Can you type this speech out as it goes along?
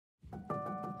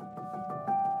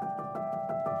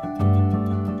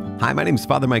Hi, my name is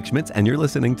Father Mike Schmitz, and you're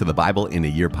listening to the Bible in a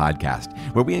Year podcast,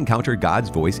 where we encounter God's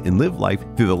voice and live life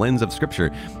through the lens of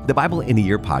Scripture. The Bible in a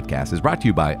Year podcast is brought to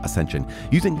you by Ascension.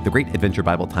 Using the Great Adventure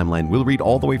Bible Timeline, we'll read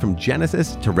all the way from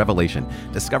Genesis to Revelation,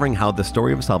 discovering how the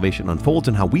story of salvation unfolds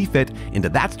and how we fit into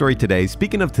that story today.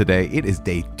 Speaking of today, it is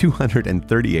day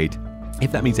 238.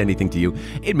 If that means anything to you,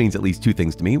 it means at least two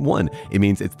things to me. One, it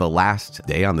means it's the last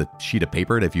day on the sheet of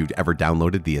paper. And if you've ever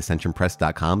downloaded the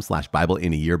ascensionpress.com/Bible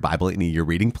in a Year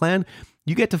reading plan,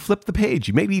 you get to flip the page.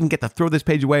 You maybe even get to throw this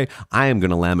page away. I am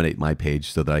going to laminate my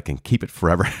page so that I can keep it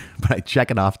forever, but I check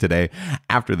it off today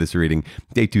after this reading,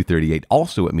 day 238.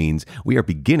 Also, it means we are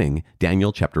beginning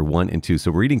Daniel chapter 1 and 2. So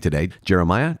we're reading today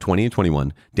Jeremiah 20 and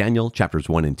 21, Daniel chapters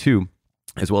 1 and 2,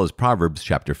 as well as Proverbs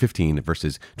chapter 15,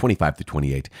 verses 25 to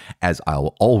 28. As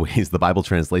I'll always, the Bible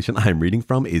translation I'm reading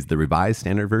from is the Revised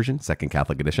Standard Version, Second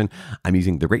Catholic Edition. I'm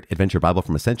using the Great Adventure Bible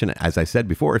from Ascension. As I said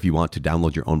before, if you want to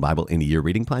download your own Bible in a Year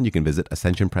reading plan, you can visit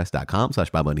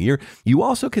ascensionpress.com/Bible in a Year. You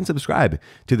also can subscribe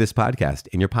to this podcast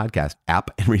in your podcast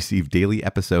app and receive daily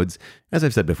episodes. As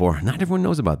I've said before, not everyone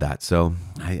knows about that, so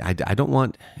I don't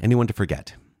want anyone to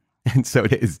forget. And so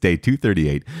it is day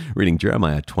 238, reading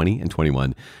Jeremiah 20 and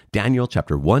 21, Daniel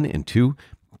chapter 1 and 2,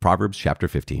 Proverbs chapter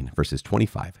 15, verses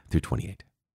 25 through 28.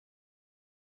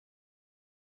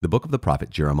 The book of the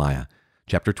prophet Jeremiah,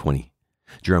 chapter 20.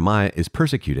 Jeremiah is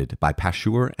persecuted by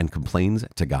Pashur and complains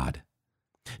to God.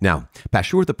 Now,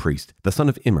 Pashur the priest, the son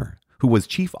of Immer, who was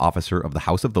chief officer of the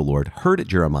house of the Lord, heard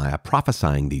Jeremiah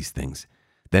prophesying these things.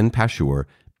 Then Pashur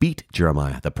beat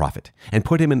Jeremiah the prophet, and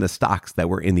put him in the stocks that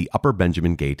were in the upper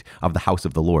Benjamin gate of the house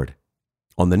of the Lord.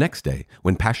 On the next day,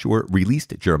 when Pashur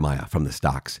released Jeremiah from the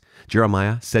stocks,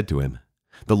 Jeremiah said to him,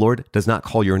 "The Lord does not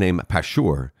call your name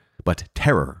Pashur, but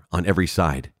terror on every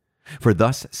side. For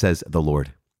thus says the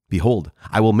Lord, Behold,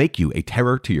 I will make you a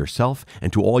terror to yourself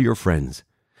and to all your friends.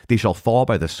 They shall fall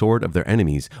by the sword of their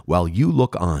enemies while you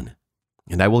look on.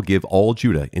 And I will give all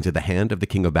Judah into the hand of the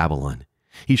king of Babylon.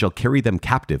 He shall carry them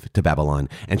captive to Babylon,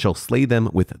 and shall slay them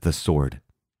with the sword.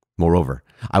 Moreover,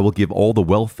 I will give all the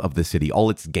wealth of the city, all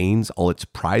its gains, all its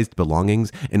prized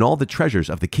belongings, and all the treasures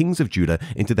of the kings of Judah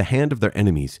into the hand of their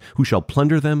enemies, who shall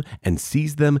plunder them, and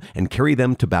seize them, and carry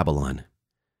them to Babylon.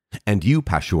 And you,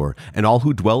 Pashur, and all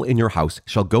who dwell in your house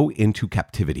shall go into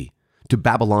captivity. To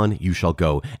Babylon you shall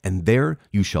go, and there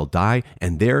you shall die,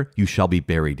 and there you shall be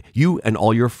buried, you and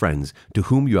all your friends, to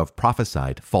whom you have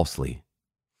prophesied falsely.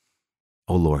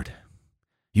 O Lord,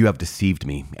 you have deceived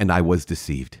me, and I was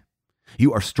deceived.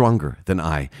 You are stronger than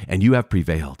I, and you have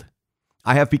prevailed.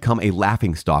 I have become a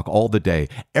laughingstock all the day.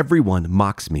 Everyone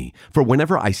mocks me. For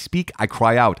whenever I speak, I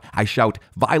cry out, I shout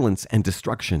violence and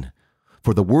destruction.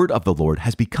 For the word of the Lord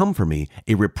has become for me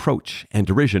a reproach and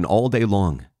derision all day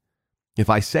long. If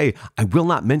I say, I will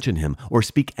not mention him or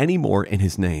speak any more in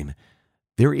his name,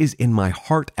 there is in my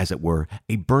heart, as it were,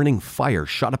 a burning fire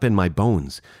shut up in my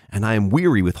bones, and I am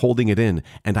weary with holding it in,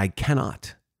 and I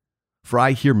cannot. For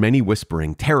I hear many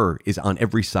whispering, terror is on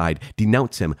every side.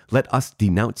 Denounce him, let us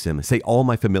denounce him, say all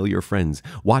my familiar friends,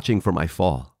 watching for my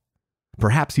fall.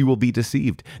 Perhaps he will be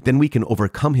deceived, then we can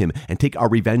overcome him and take our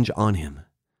revenge on him.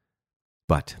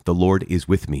 But the Lord is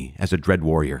with me as a dread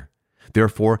warrior.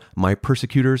 Therefore my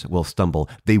persecutors will stumble,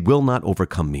 they will not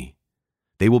overcome me.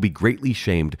 They will be greatly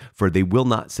shamed, for they will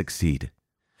not succeed.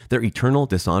 Their eternal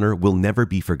dishonor will never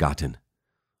be forgotten.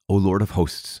 O Lord of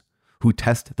hosts, who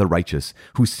test the righteous,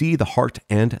 who see the heart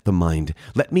and the mind,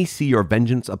 let me see your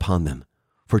vengeance upon them,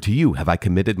 for to you have I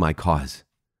committed my cause.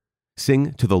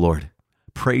 Sing to the Lord,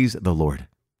 praise the Lord,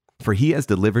 for he has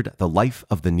delivered the life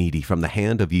of the needy from the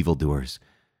hand of evildoers.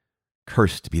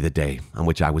 Cursed be the day on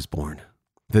which I was born,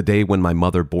 the day when my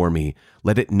mother bore me,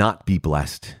 let it not be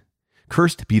blessed.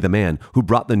 Cursed be the man who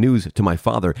brought the news to my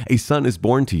father, a son is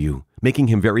born to you, making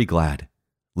him very glad.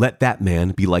 Let that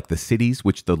man be like the cities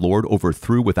which the Lord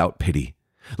overthrew without pity.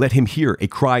 Let him hear a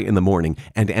cry in the morning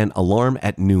and an alarm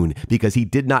at noon, because he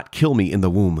did not kill me in the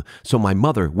womb, so my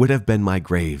mother would have been my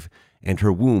grave, and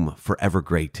her womb forever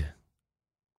great.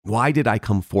 Why did I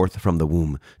come forth from the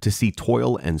womb to see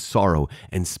toil and sorrow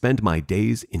and spend my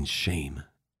days in shame?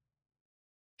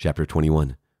 Chapter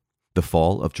 21. The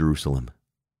Fall of Jerusalem.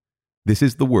 This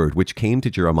is the word which came to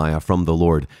Jeremiah from the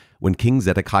Lord, when King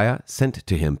Zedekiah sent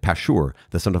to him Pashur,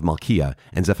 the son of Malchiah,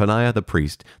 and Zephaniah the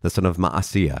priest, the son of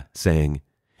Maaseiah, saying,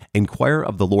 Inquire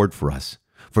of the Lord for us,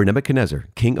 for Nebuchadnezzar,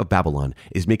 king of Babylon,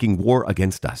 is making war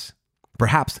against us.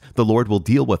 Perhaps the Lord will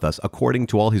deal with us according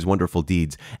to all his wonderful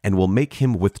deeds, and will make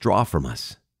him withdraw from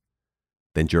us.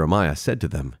 Then Jeremiah said to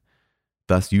them,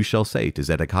 Thus you shall say to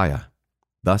Zedekiah,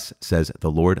 Thus says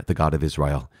the Lord, the God of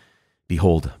Israel,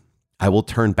 Behold, I will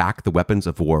turn back the weapons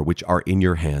of war which are in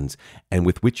your hands, and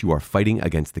with which you are fighting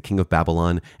against the king of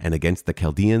Babylon and against the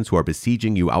Chaldeans who are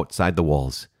besieging you outside the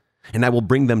walls. And I will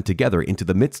bring them together into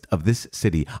the midst of this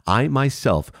city. I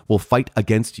myself will fight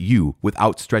against you with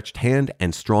outstretched hand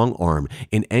and strong arm,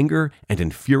 in anger and in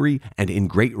fury and in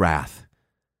great wrath.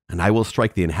 And I will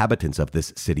strike the inhabitants of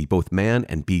this city, both man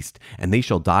and beast, and they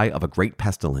shall die of a great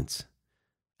pestilence.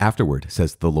 Afterward,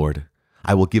 says the Lord,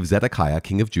 I will give Zedekiah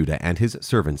king of Judah and his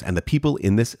servants and the people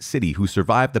in this city who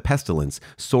survived the pestilence,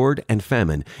 sword, and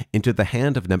famine into the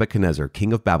hand of Nebuchadnezzar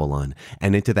king of Babylon,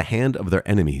 and into the hand of their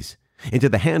enemies, into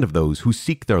the hand of those who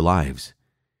seek their lives.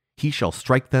 He shall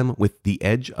strike them with the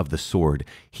edge of the sword.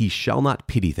 He shall not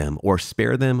pity them, or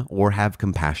spare them, or have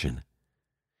compassion.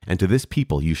 And to this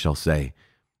people you shall say,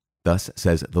 Thus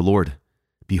says the Lord,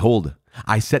 Behold,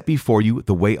 I set before you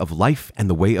the way of life and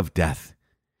the way of death.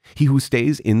 He who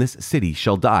stays in this city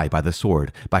shall die by the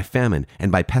sword, by famine,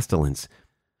 and by pestilence.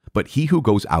 But he who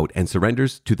goes out and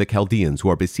surrenders to the Chaldeans who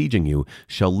are besieging you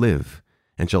shall live,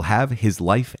 and shall have his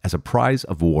life as a prize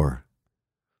of war.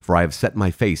 For I have set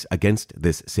my face against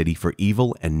this city for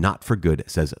evil and not for good,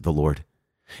 says the Lord.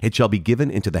 It shall be given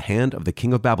into the hand of the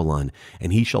king of Babylon,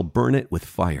 and he shall burn it with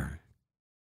fire.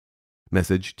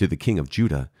 Message to the king of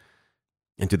Judah.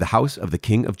 And to the house of the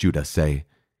king of Judah say,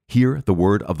 Hear the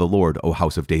word of the Lord, O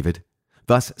house of David.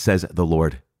 Thus says the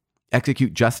Lord,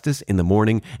 Execute justice in the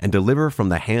morning, and deliver from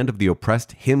the hand of the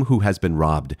oppressed him who has been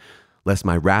robbed, lest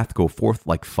my wrath go forth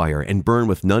like fire, and burn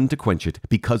with none to quench it,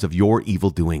 because of your evil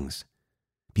doings.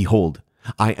 Behold,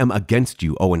 I am against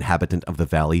you, O inhabitant of the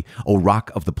valley, O rock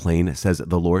of the plain, says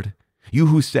the Lord. You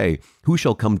who say, Who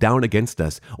shall come down against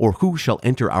us, or who shall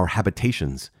enter our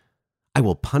habitations? I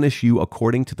will punish you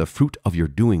according to the fruit of your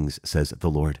doings, says the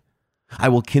Lord. I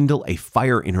will kindle a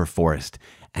fire in her forest,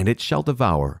 and it shall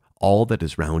devour all that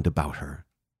is round about her.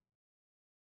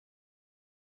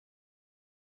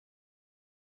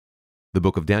 The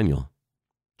Book of Daniel,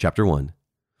 Chapter 1.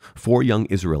 4 young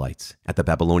Israelites at the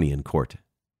Babylonian court.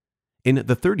 In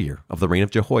the 3rd year of the reign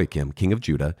of Jehoiakim, king of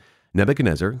Judah,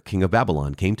 Nebuchadnezzar, king of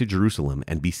Babylon, came to Jerusalem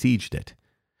and besieged it.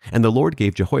 And the Lord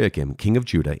gave Jehoiakim, king of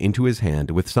Judah, into his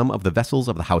hand with some of the vessels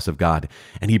of the house of God,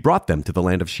 and he brought them to the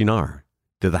land of Shinar,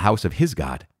 to the house of his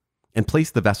God, and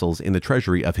placed the vessels in the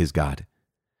treasury of his God.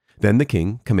 Then the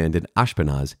king commanded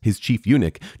Ashpenaz, his chief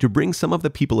eunuch, to bring some of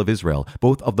the people of Israel,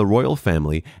 both of the royal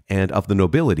family and of the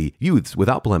nobility, youths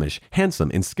without blemish, handsome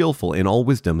and skillful in all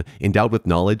wisdom, endowed with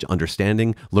knowledge,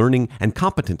 understanding, learning, and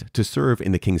competent to serve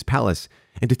in the king's palace,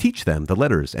 and to teach them the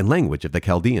letters and language of the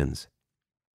Chaldeans.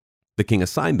 The king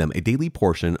assigned them a daily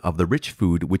portion of the rich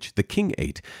food which the king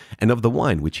ate, and of the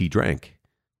wine which he drank.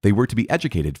 They were to be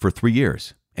educated for 3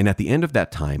 years, and at the end of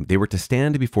that time they were to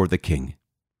stand before the king.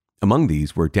 Among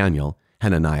these were Daniel,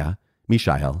 Hananiah,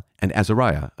 Mishael, and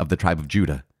Azariah of the tribe of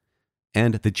Judah.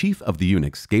 And the chief of the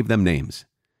eunuchs gave them names.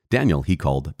 Daniel he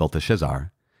called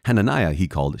Belteshazzar, Hananiah he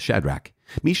called Shadrach,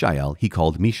 Mishael he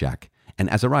called Meshach, and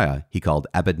Azariah he called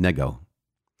Abednego.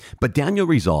 But Daniel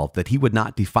resolved that he would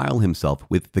not defile himself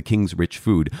with the king's rich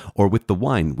food, or with the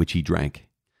wine which he drank.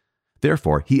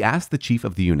 Therefore he asked the chief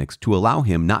of the eunuchs to allow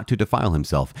him not to defile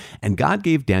himself, and God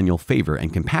gave Daniel favor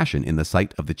and compassion in the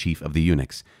sight of the chief of the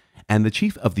eunuchs. And the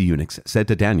chief of the eunuchs said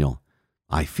to Daniel,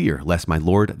 I fear lest my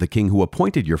lord the king who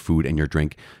appointed your food and your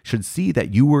drink should see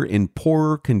that you were in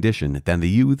poorer condition than the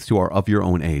youths who are of your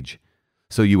own age,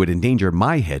 so you would endanger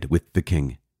my head with the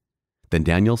king. Then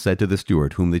Daniel said to the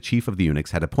steward whom the chief of the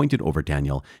eunuchs had appointed over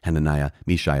Daniel, Hananiah,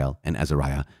 Mishael, and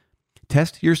Azariah,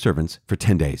 Test your servants for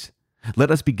 10 days.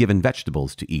 Let us be given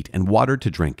vegetables to eat and water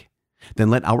to drink.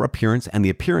 Then let our appearance and the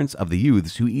appearance of the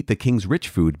youths who eat the king's rich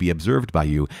food be observed by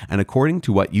you, and according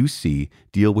to what you see,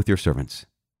 deal with your servants.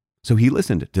 So he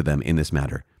listened to them in this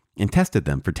matter, and tested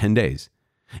them for 10 days.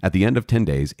 At the end of 10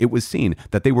 days, it was seen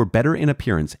that they were better in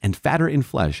appearance and fatter in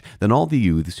flesh than all the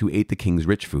youths who ate the king's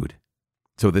rich food.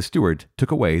 So the steward took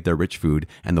away their rich food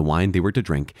and the wine they were to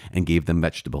drink, and gave them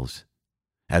vegetables.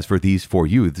 As for these 4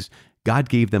 youths, God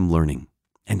gave them learning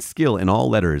and skill in all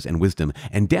letters and wisdom,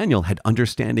 and Daniel had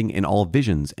understanding in all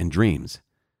visions and dreams.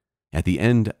 At the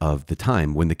end of the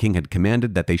time when the king had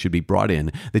commanded that they should be brought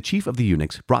in, the chief of the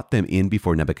eunuchs brought them in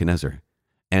before Nebuchadnezzar.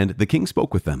 And the king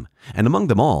spoke with them, and among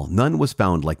them all none was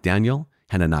found like Daniel,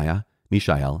 Hananiah,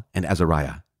 Mishael, and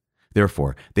Azariah.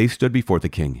 Therefore they stood before the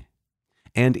king.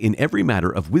 And in every matter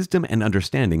of wisdom and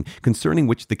understanding concerning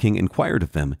which the king inquired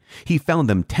of them, he found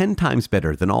them 10 times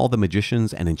better than all the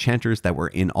magicians and enchanters that were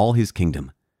in all his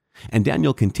kingdom. And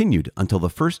Daniel continued until the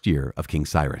 1st year of King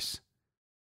Cyrus.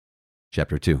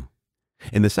 Chapter 2.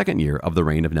 In the 2nd year of the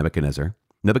reign of Nebuchadnezzar,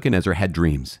 Nebuchadnezzar had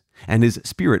dreams, and his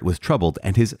spirit was troubled,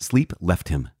 and his sleep left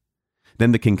him.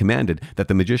 Then the king commanded that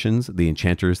the magicians, the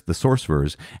enchanters, the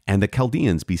sorcerers, and the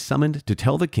Chaldeans be summoned to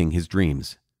tell the king his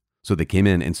dreams. So they came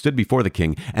in and stood before the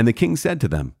king, and the king said to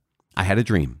them, I had a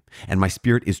dream, and my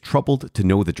spirit is troubled to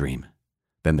know the dream.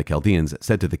 Then the Chaldeans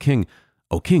said to the king,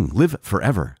 O king, live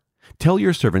forever. Tell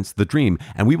your servants the dream,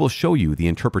 and we will show you the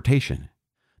interpretation.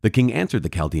 The king answered the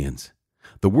Chaldeans,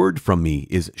 The word from me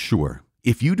is sure.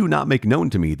 If you do not make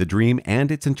known to me the dream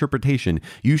and its interpretation,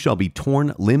 you shall be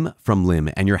torn limb from limb,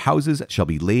 and your houses shall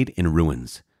be laid in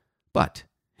ruins. But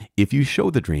if you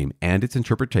show the dream and its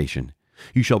interpretation,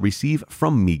 you shall receive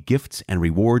from me gifts and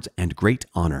rewards and great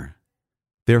honor.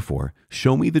 Therefore,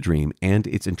 show me the dream and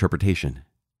its interpretation.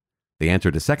 They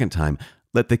answered a second time,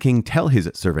 Let the king tell his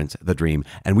servants the dream,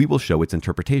 and we will show its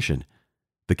interpretation.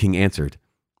 The king answered,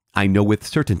 I know with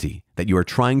certainty that you are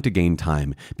trying to gain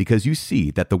time, because you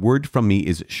see that the word from me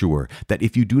is sure, that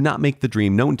if you do not make the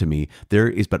dream known to me, there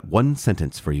is but one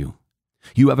sentence for you.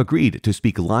 You have agreed to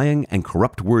speak lying and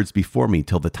corrupt words before me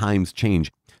till the times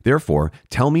change. Therefore,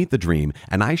 tell me the dream,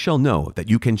 and I shall know that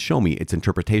you can show me its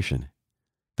interpretation.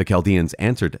 The Chaldeans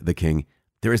answered the king,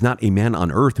 There is not a man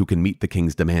on earth who can meet the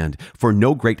king's demand, for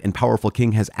no great and powerful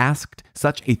king has asked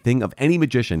such a thing of any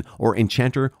magician or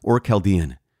enchanter or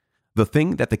Chaldean. The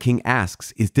thing that the king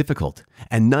asks is difficult,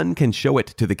 and none can show it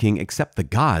to the king except the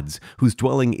gods, whose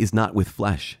dwelling is not with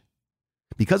flesh.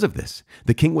 Because of this,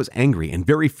 the king was angry and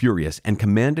very furious, and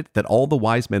commanded that all the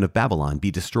wise men of Babylon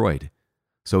be destroyed.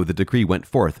 So the decree went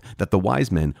forth that the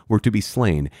wise men were to be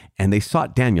slain, and they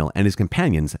sought Daniel and his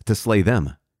companions to slay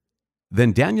them.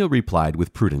 Then Daniel replied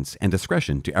with prudence and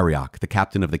discretion to Arioch, the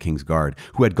captain of the king's guard,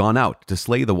 who had gone out to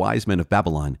slay the wise men of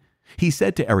Babylon. He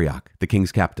said to Arioch, the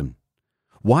king's captain,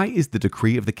 Why is the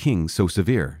decree of the king so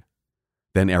severe?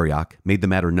 Then Arioch made the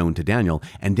matter known to Daniel,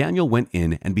 and Daniel went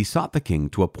in and besought the king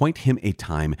to appoint him a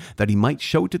time that he might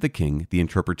show to the king the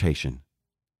interpretation.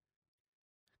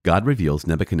 God reveals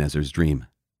Nebuchadnezzar's dream.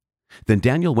 Then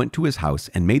Daniel went to his house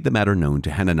and made the matter known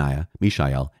to Hananiah,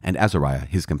 Mishael, and Azariah,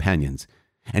 his companions,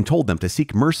 and told them to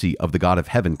seek mercy of the God of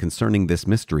heaven concerning this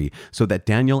mystery, so that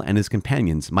Daniel and his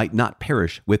companions might not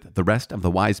perish with the rest of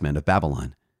the wise men of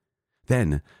Babylon.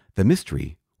 Then the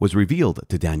mystery was revealed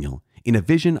to Daniel in a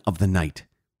vision of the night.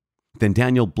 Then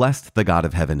Daniel blessed the God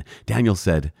of heaven. Daniel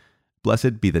said,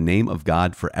 Blessed be the name of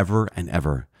God forever and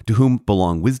ever, to whom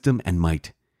belong wisdom and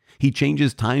might. He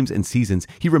changes times and seasons.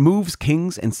 He removes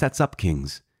kings and sets up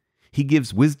kings. He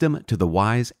gives wisdom to the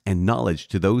wise and knowledge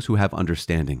to those who have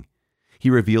understanding. He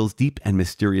reveals deep and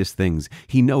mysterious things.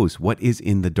 He knows what is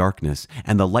in the darkness,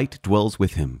 and the light dwells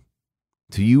with him.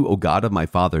 To you, O God of my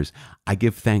fathers, I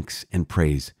give thanks and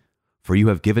praise, for you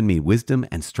have given me wisdom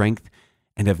and strength,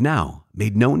 and have now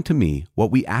made known to me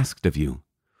what we asked of you,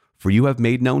 for you have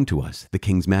made known to us the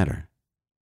king's matter.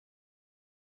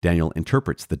 Daniel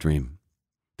interprets the dream.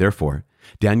 Therefore,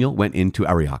 Daniel went in to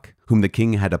Arioch, whom the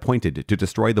king had appointed to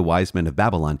destroy the wise men of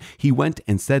Babylon. He went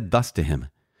and said thus to him,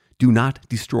 Do not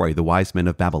destroy the wise men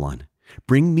of Babylon.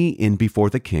 Bring me in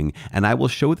before the king, and I will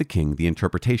show the king the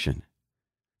interpretation.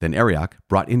 Then Arioch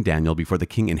brought in Daniel before the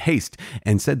king in haste,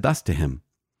 and said thus to him,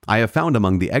 I have found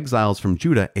among the exiles from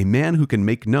Judah a man who can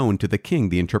make known to the king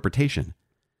the interpretation.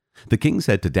 The king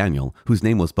said to Daniel, whose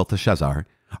name was Belteshazzar,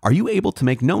 Are you able to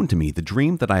make known to me the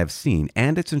dream that I have seen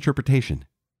and its interpretation?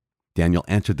 Daniel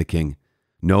answered the king,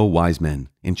 No wise men,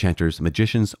 enchanters,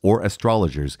 magicians, or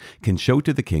astrologers can show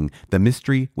to the king the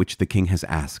mystery which the king has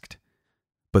asked.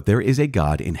 But there is a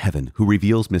God in heaven who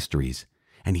reveals mysteries,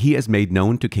 and he has made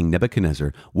known to King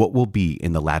Nebuchadnezzar what will be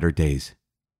in the latter days.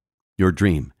 Your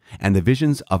dream and the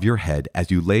visions of your head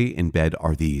as you lay in bed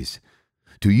are these.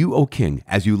 To you, O king,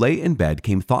 as you lay in bed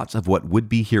came thoughts of what would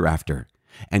be hereafter,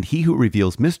 and he who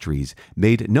reveals mysteries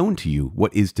made known to you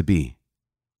what is to be.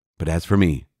 But as for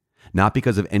me, not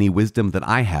because of any wisdom that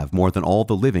I have more than all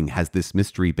the living has this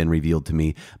mystery been revealed to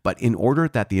me, but in order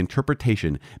that the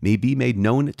interpretation may be made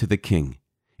known to the king,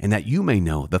 and that you may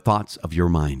know the thoughts of your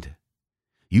mind.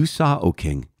 You saw, O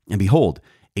king, and behold,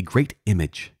 a great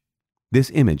image. This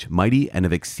image, mighty and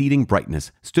of exceeding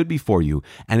brightness, stood before you,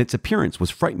 and its appearance was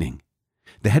frightening.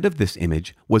 The head of this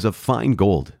image was of fine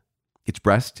gold, its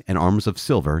breast and arms of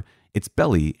silver, its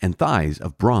belly and thighs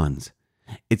of bronze,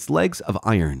 its legs of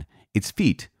iron, its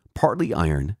feet partly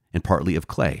iron and partly of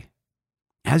clay.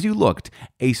 As you looked,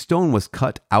 a stone was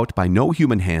cut out by no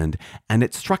human hand, and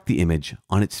it struck the image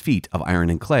on its feet of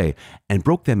iron and clay, and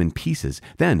broke them in pieces.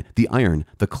 Then the iron,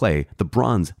 the clay, the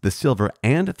bronze, the silver,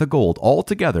 and the gold all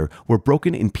together were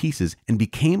broken in pieces and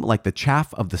became like the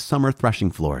chaff of the summer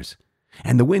threshing floors.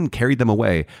 And the wind carried them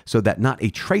away, so that not a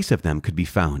trace of them could be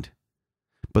found.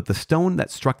 But the stone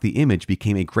that struck the image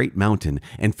became a great mountain,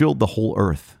 and filled the whole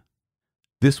earth.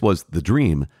 This was the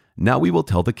dream, Now we will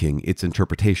tell the king its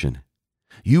interpretation.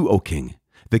 You, O king,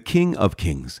 the King of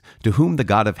kings, to whom the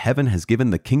God of heaven has given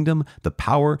the kingdom, the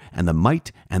power, and the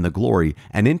might, and the glory,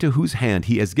 and into whose hand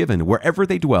he has given, wherever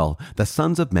they dwell, the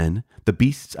sons of men, the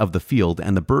beasts of the field,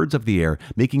 and the birds of the air,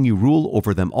 making you rule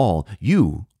over them all,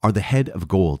 you are the head of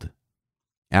gold.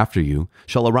 After you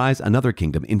shall arise another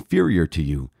kingdom inferior to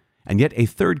you, and yet a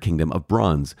third kingdom of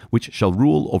bronze, which shall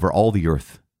rule over all the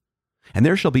earth. And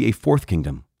there shall be a fourth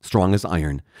kingdom, strong as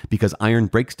iron, because iron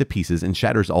breaks to pieces and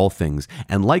shatters all things,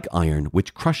 and like iron,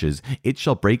 which crushes, it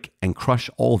shall break and crush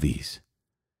all these.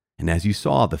 And as you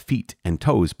saw the feet and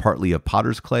toes partly of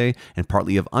potter's clay and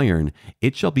partly of iron,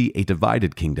 it shall be a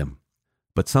divided kingdom.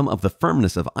 But some of the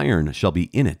firmness of iron shall be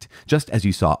in it, just as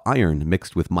you saw iron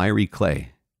mixed with miry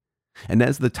clay. And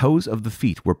as the toes of the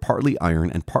feet were partly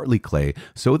iron and partly clay,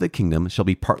 so the kingdom shall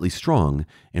be partly strong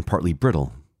and partly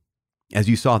brittle. As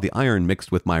you saw the iron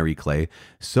mixed with miry clay,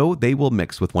 so they will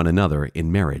mix with one another in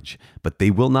marriage, but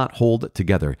they will not hold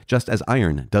together, just as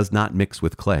iron does not mix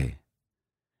with clay.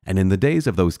 And in the days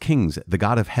of those kings, the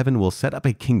God of heaven will set up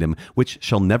a kingdom which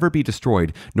shall never be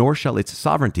destroyed, nor shall its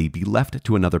sovereignty be left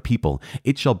to another people.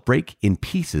 It shall break in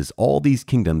pieces all these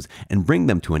kingdoms and bring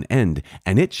them to an end,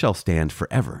 and it shall stand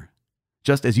forever.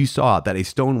 Just as you saw that a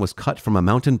stone was cut from a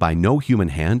mountain by no human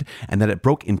hand, and that it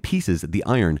broke in pieces the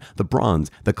iron, the bronze,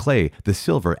 the clay, the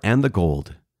silver, and the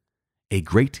gold. A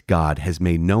great God has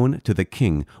made known to the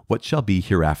king what shall be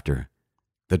hereafter.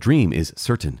 The dream is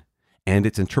certain, and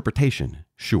its interpretation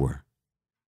sure.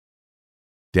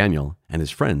 Daniel and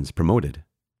his friends promoted.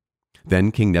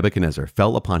 Then King Nebuchadnezzar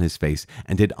fell upon his face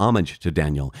and did homage to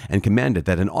Daniel, and commanded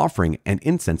that an offering and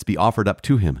incense be offered up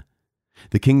to him.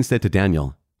 The king said to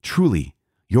Daniel, Truly,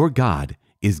 your God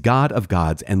is God of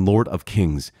gods and Lord of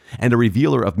kings, and a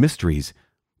revealer of mysteries,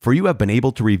 for you have been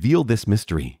able to reveal this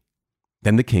mystery.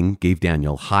 Then the king gave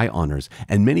Daniel high honors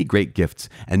and many great gifts,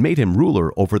 and made him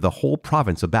ruler over the whole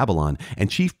province of Babylon,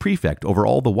 and chief prefect over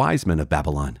all the wise men of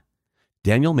Babylon.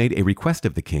 Daniel made a request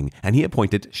of the king, and he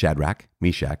appointed Shadrach,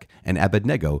 Meshach, and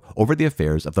Abednego over the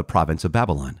affairs of the province of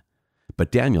Babylon.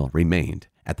 But Daniel remained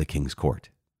at the king's court.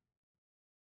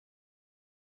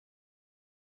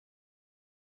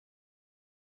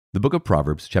 The book of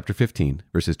Proverbs, chapter 15,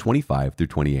 verses 25 through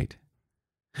 28.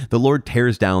 The Lord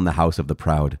tears down the house of the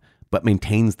proud, but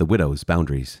maintains the widow's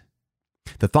boundaries.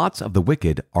 The thoughts of the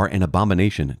wicked are an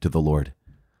abomination to the Lord.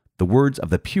 The words of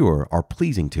the pure are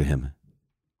pleasing to him.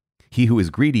 He who is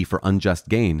greedy for unjust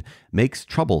gain makes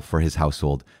trouble for his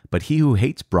household, but he who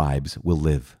hates bribes will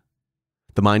live.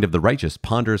 The mind of the righteous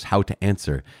ponders how to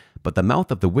answer, but the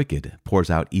mouth of the wicked pours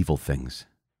out evil things.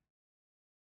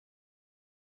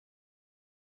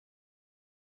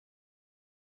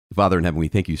 Father in heaven, we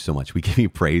thank you so much. We give you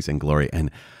praise and glory. And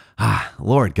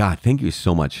Lord God, thank you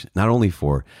so much, not only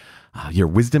for your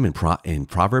wisdom in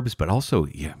Proverbs, but also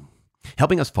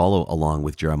helping us follow along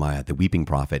with Jeremiah, the weeping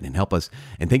prophet, and help us.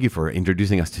 And thank you for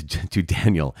introducing us to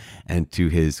Daniel and to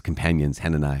his companions,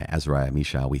 Hananiah, Azariah,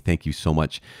 Mishael. We thank you so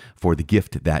much for the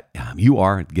gift that you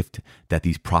are, the gift that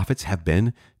these prophets have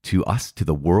been to us, to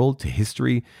the world, to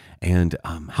history, and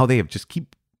how they have just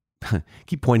keep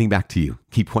pointing back to you,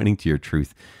 keep pointing to your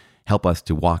truth. Help us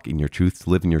to walk in your truth, to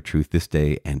live in your truth this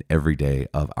day and every day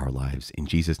of our lives. In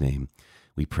Jesus' name,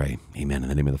 we pray. Amen. In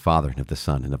the name of the Father, and of the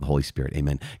Son, and of the Holy Spirit.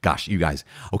 Amen. Gosh, you guys.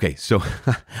 Okay, so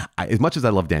as much as I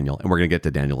love Daniel, and we're going to get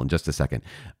to Daniel in just a second,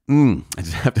 I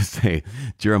just have to say,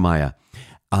 Jeremiah,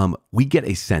 we get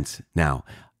a sense now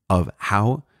of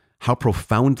how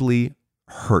profoundly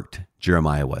hurt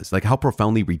Jeremiah was, like how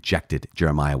profoundly rejected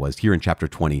Jeremiah was here in chapter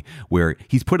 20, where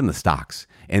he's put in the stocks.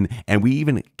 And we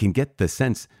even can get the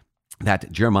sense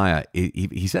that Jeremiah,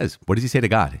 he says, what does he say to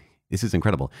God? This is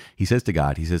incredible. He says to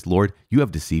God, he says, Lord, you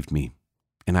have deceived me,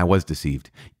 and I was deceived.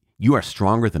 You are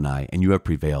stronger than I, and you have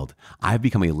prevailed. I have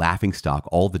become a laughing stock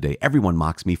all the day. Everyone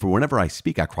mocks me, for whenever I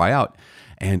speak, I cry out.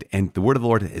 And the word of the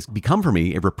Lord has become for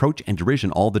me a reproach and derision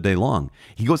all the day long.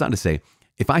 He goes on to say,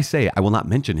 if I say I will not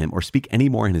mention him or speak any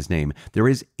more in his name, there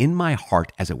is in my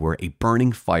heart, as it were, a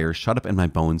burning fire shut up in my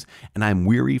bones, and I am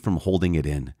weary from holding it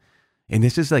in. And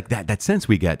it's just like that sense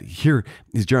we get here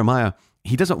is Jeremiah.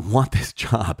 He doesn't want this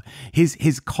job.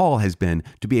 His call has been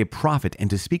to be a prophet and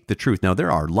to speak the truth. Now, there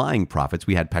are lying prophets.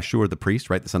 We had Pashur the priest,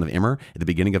 right, the son of Immer, at the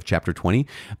beginning of chapter 20.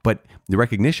 But the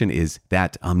recognition is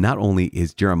that not only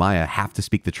is Jeremiah have to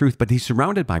speak the truth, but he's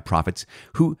surrounded by prophets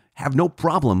who have no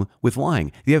problem with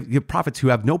lying. You have prophets who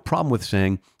have no problem with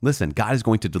saying, listen, God is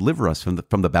going to deliver us from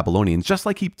the Babylonians, just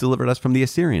like he delivered us from the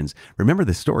Assyrians. Remember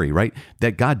this story, right?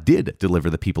 That God did deliver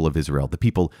the people of Israel, the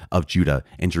people of Judah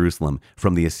and Jerusalem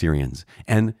from the Assyrians.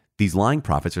 And these lying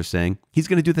prophets are saying he's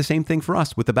going to do the same thing for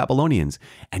us with the Babylonians.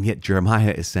 And yet Jeremiah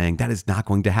is saying that is not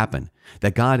going to happen,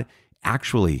 that God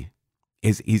actually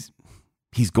he's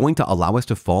going to allow us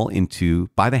to fall into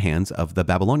by the hands of the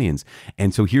Babylonians.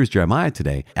 And so here's Jeremiah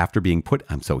today, after being put,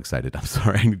 I'm so excited. I'm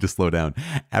sorry, I need to slow down.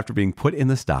 After being put in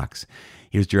the stocks,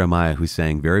 here's Jeremiah who's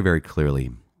saying very, very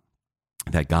clearly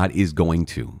that God is going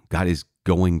to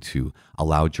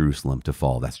allow Jerusalem to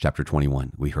fall. That's chapter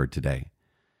 21 we heard today.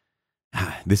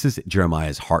 This is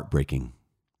Jeremiah's heartbreaking.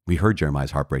 We heard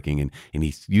Jeremiah's heartbreaking, and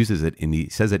he uses it, and he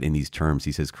says it in these terms.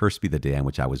 He says, "Cursed be the day on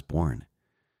which I was born.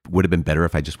 Would have been better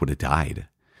if I just would have died."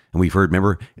 And we've heard,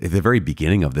 remember, at the very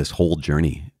beginning of this whole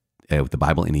journey with the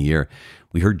Bible in a year,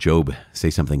 we heard Job say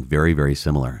something very, very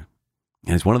similar.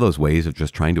 And it's one of those ways of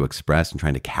just trying to express and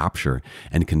trying to capture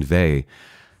and convey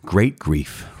great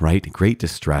grief, right? Great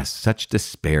distress, such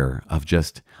despair of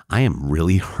just, I am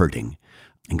really hurting.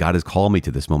 And God has called me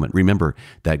to this moment. Remember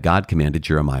that God commanded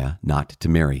Jeremiah not to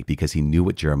marry because he knew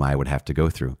what Jeremiah would have to go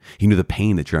through. He knew the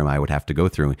pain that Jeremiah would have to go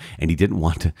through. And he didn't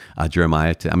want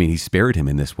Jeremiah to, he spared him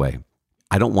in this way.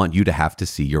 I don't want you to have to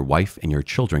see your wife and your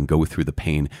children go through the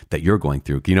pain that you're going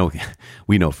through. You know,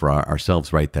 we know for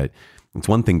ourselves, right, that it's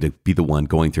one thing to be the one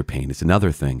going through pain. It's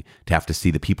another thing to have to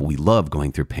see the people we love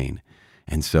going through pain.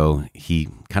 And so he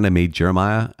kind of made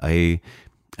Jeremiah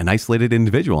an isolated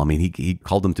individual. He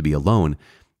called him to be alone.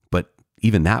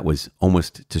 Even that was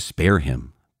almost to spare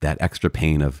him that extra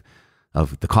pain of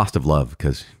the cost of love,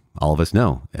 because all of us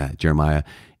know Jeremiah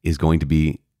is going to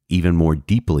be even more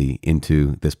deeply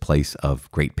into this place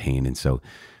of great pain. And so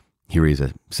here he is,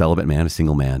 a celibate man, a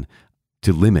single man,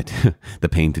 to limit the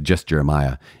pain to just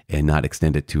Jeremiah and not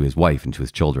extend it to his wife and to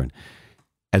his children.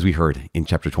 As we heard in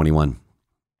chapter 21,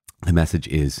 the message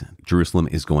is Jerusalem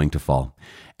is going to fall,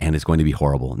 and it's going to be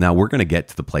horrible. Now, we're going to get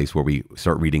to the place where we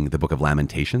start reading the book of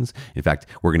Lamentations. In fact,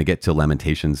 we're going to get to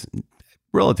Lamentations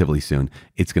relatively soon.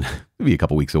 It's going to be a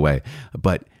couple weeks away.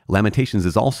 But Lamentations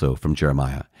is also from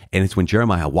Jeremiah, and it's when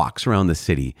Jeremiah walks around the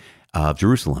city of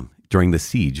Jerusalem during the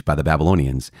siege by the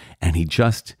Babylonians, and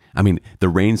the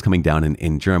rain's coming down,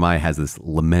 and Jeremiah has this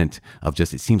lament of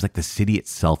just, it seems like the city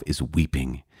itself is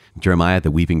weeping. Jeremiah,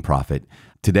 the weeping prophet,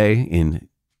 today in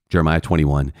Jeremiah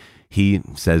 21, he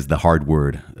says the hard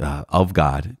word of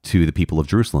God to the people of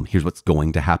Jerusalem. Here's what's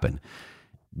going to happen.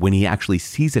 When he actually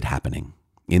sees it happening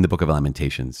in the book of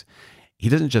Lamentations, he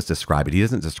doesn't just describe it. He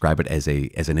doesn't describe it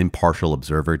as an impartial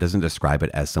observer. He doesn't describe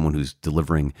it as someone who's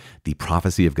delivering the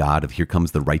prophecy of God, of here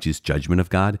comes the righteous judgment of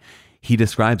God. He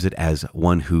describes it as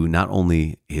one who not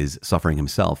only is suffering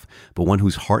himself, but one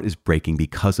whose heart is breaking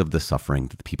because of the suffering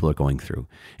that the people are going through.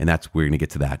 And we're going to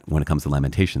get to that when it comes to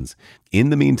Lamentations.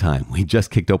 In the meantime, we just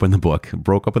cracked open the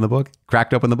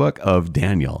book of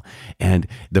Daniel. And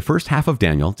the first half of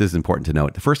Daniel, this is important to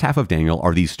note, the first half of Daniel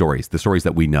are these stories, the stories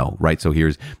that we know, right? So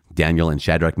here's Daniel and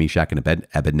Shadrach, Meshach, and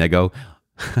Abednego.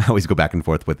 I always go back and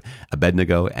forth with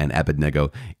Abednego and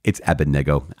Abednego. It's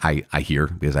Abednego, I hear,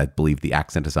 because I believe the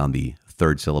accent is on the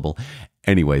third syllable.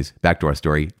 Anyways, back to our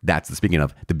story. Speaking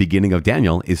of, the beginning of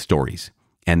Daniel is stories.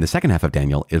 And the second half of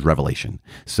Daniel is Revelation.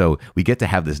 So we get to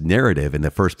have this narrative in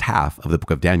the first half of the book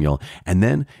of Daniel,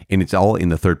 and it's all in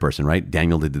the third person, right?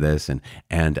 Daniel did this, and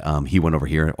he went over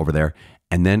here, over there.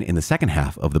 And then in the second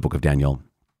half of the book of Daniel,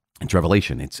 it's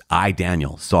Revelation. It's I,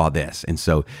 Daniel, saw this. And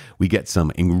so we get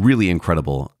some really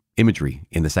incredible imagery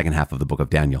in the second half of the book of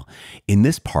Daniel. In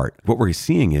this part, what we're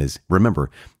seeing is,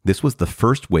 remember, this was the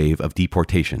first wave of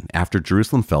deportation after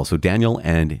Jerusalem fell. So Daniel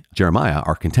and Jeremiah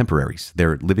are contemporaries.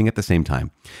 They're living at the same time.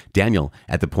 Daniel,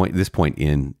 at this point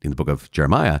in the book of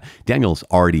Jeremiah, Daniel's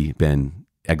already been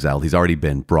exiled. He's already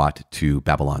been brought to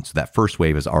Babylon. So that first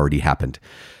wave has already happened.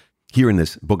 Here in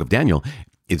this book of Daniel,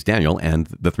 it's Daniel and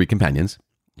the three companions,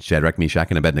 Shadrach, Meshach,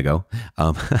 and Abednego,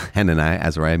 Hananiah,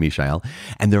 Azariah, Mishael,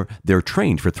 and they're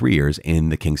trained for 3 years in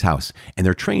the king's house, and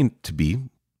they're trained to be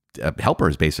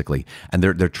helpers, basically, and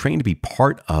they're trained to be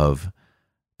part of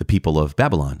the people of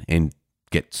Babylon and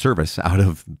get service out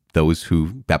of those who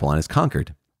Babylon has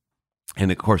conquered. And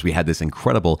of course, we had this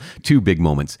incredible two big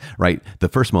moments, right? The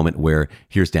first moment where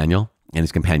here's Daniel and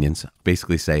his companions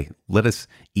basically say, let us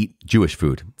eat Jewish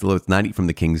food. So let's not eat from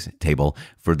the king's table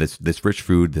for this rich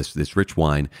food, this rich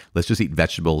wine. Let's just eat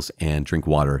vegetables and drink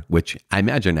water, which I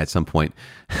imagine at some point,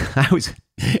 I was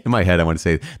in my head, I want to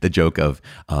say the joke of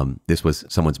this was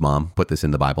someone's mom put this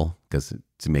in the Bible because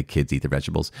to make kids eat their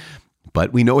vegetables.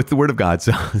 But we know it's the word of God,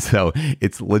 so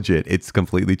it's legit. It's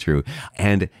completely true.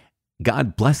 And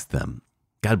God blessed them.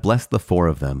 God blessed the four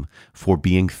of them for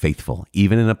being faithful,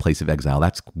 even in a place of exile.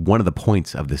 That's one of the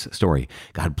points of this story.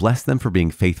 God blessed them for being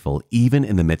faithful, even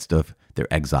in the midst of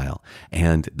their exile.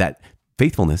 And that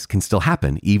faithfulness can still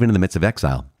happen, even in the midst of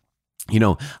exile.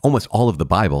 Almost all of the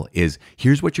Bible is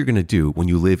here's what you're going to do when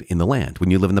you live in the land,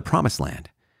 when you live in the promised land.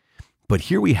 But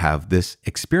here we have this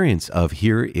experience of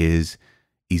here is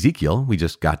Ezekiel. We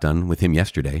just got done with him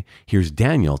yesterday. Here's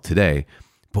Daniel today.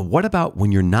 But what about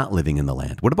when you're not living in the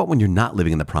land? What about when you're not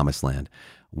living in the promised land?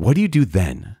 What do you do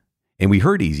then? And we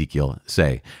heard Ezekiel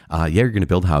say, you're going to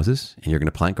build houses and you're going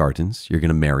to plant gardens. You're going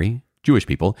to marry Jewish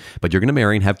people, but you're going to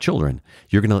marry and have children.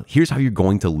 Here's how you're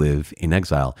going to live in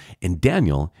exile. And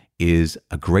Daniel is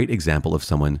a great example of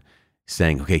someone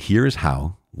saying, okay, here's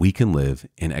how we can live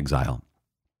in exile.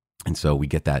 And so we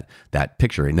get that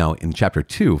picture. And now in chapter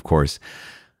 2, of course,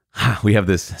 we have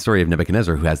this story of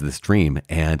Nebuchadnezzar who has this dream,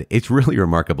 and it's really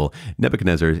remarkable.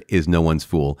 Nebuchadnezzar is no one's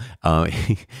fool.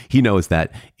 He knows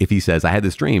that if he says, I had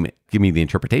this dream, give me the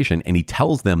interpretation, and he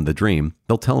tells them the dream,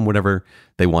 they'll tell him whatever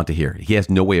they want to hear. He has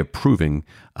no way of proving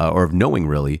or of knowing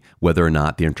really whether or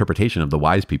not the interpretation of the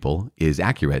wise people is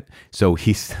accurate. So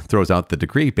he throws out the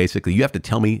decree. Basically, you have to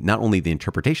tell me not only the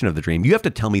interpretation of the dream, you have to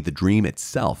tell me the dream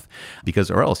itself,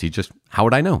 or else how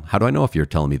would I know? How do I know if you're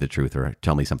telling me the truth or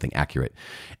tell me something accurate?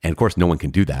 And of course, no one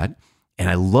can do that. And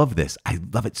I love this. I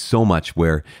love it so much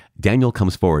where Daniel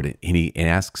comes forward and he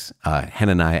asks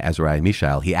Hananiah, Azariah,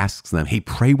 Mishael, he asks them, hey,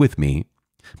 pray with me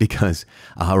because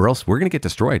or else we're going to get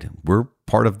destroyed. We're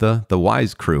part of the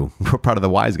wise crew. We're part of the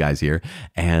wise guys here.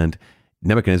 And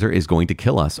Nebuchadnezzar is going to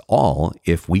kill us all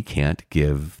if we can't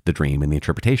give the dream and the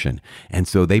interpretation. And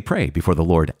so they pray before the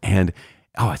Lord. And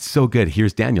it's so good.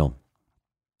 Here's Daniel,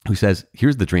 who says,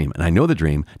 here's the dream. And I know the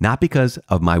dream, not because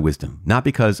of my wisdom, not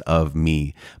because of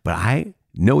me, but I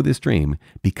know this dream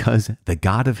because the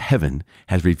God of heaven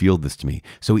has revealed this to me.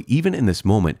 So even in this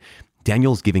moment,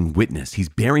 Daniel's giving witness. He's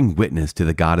bearing witness to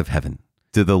the God of heaven,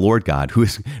 to the Lord God who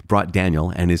has brought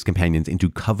Daniel and his companions into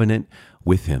covenant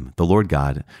with him, the Lord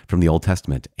God from the Old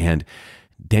Testament. And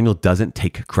Daniel doesn't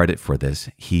take credit for this.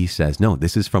 He says, no,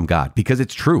 this is from God because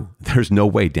it's true. There's no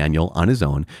way Daniel on his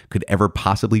own could ever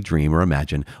possibly dream or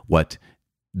imagine what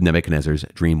Nebuchadnezzar's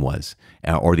dream was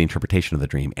or the interpretation of the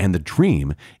dream. And the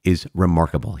dream is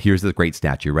remarkable. Here's the great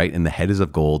statue, right? And the head is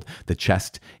of gold. The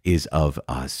chest is of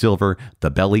silver, the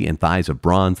belly and thighs of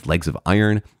bronze, legs of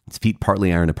iron, its feet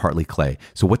partly iron and partly clay.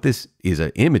 So what this is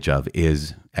an image of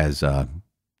is, as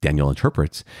Daniel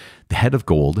interprets, the head of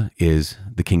gold is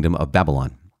the kingdom of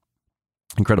Babylon.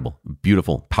 Incredible,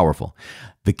 beautiful, powerful.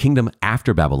 The kingdom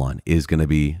after Babylon is going to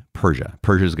be Persia.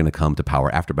 Persia is going to come to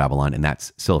power after Babylon, and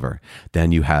that's silver.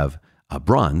 Then you have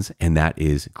bronze, and that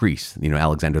is Greece.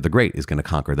 Alexander the Great is going to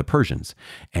conquer the Persians.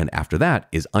 And after that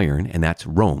is iron, and that's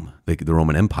Rome, the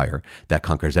Roman Empire that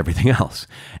conquers everything else.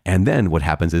 And then what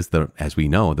happens is, as we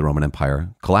know, the Roman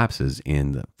Empire collapses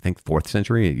in, I think, 4th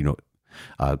century,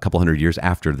 a couple hundred years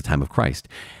after the time of Christ.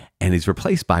 And is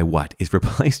replaced by what? Is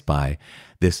replaced by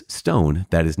this stone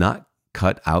that is not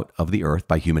cut out of the earth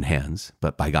by human hands,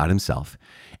 but by God himself,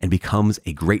 and becomes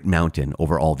a great mountain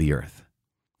over all the earth.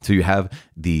 So you have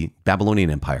the Babylonian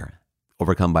Empire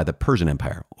overcome by the Persian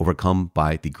Empire, overcome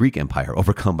by the Greek Empire,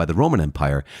 overcome by the Roman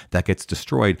Empire that gets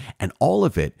destroyed. And all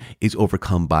of it is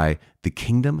overcome by the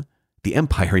kingdom, the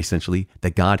empire essentially,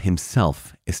 that God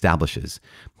himself establishes.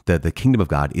 The kingdom of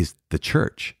God is the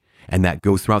church. And that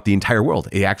goes throughout the entire world.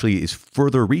 It actually is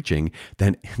further reaching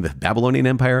than the Babylonian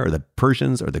Empire or the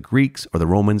Persians or the Greeks or the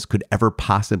Romans could ever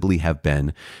possibly have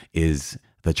been, is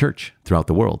the church throughout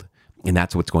the world. And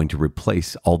that's what's going to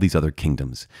replace all these other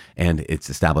kingdoms. And it's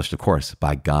established, of course,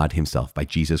 by God himself, by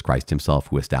Jesus Christ himself,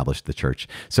 who established the church.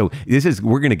 So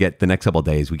we're going to get the next couple of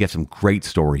days, we get some great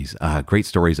stories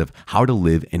of how to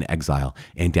live in exile.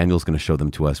 And Daniel's going to show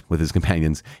them to us with his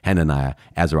companions, Hananiah,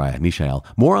 Azariah, Mishael.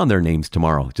 More on their names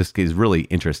tomorrow. Just is really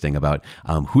interesting about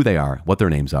who they are, what their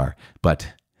names are.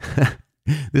 But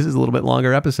this is a little bit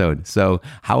longer episode. So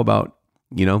how about,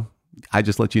 I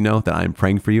just let you know that I'm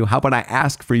praying for you. How about I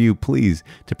ask for you, please,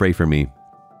 to pray for me?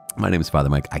 My name is Father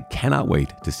Mike. I cannot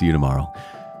wait to see you tomorrow.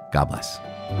 God bless.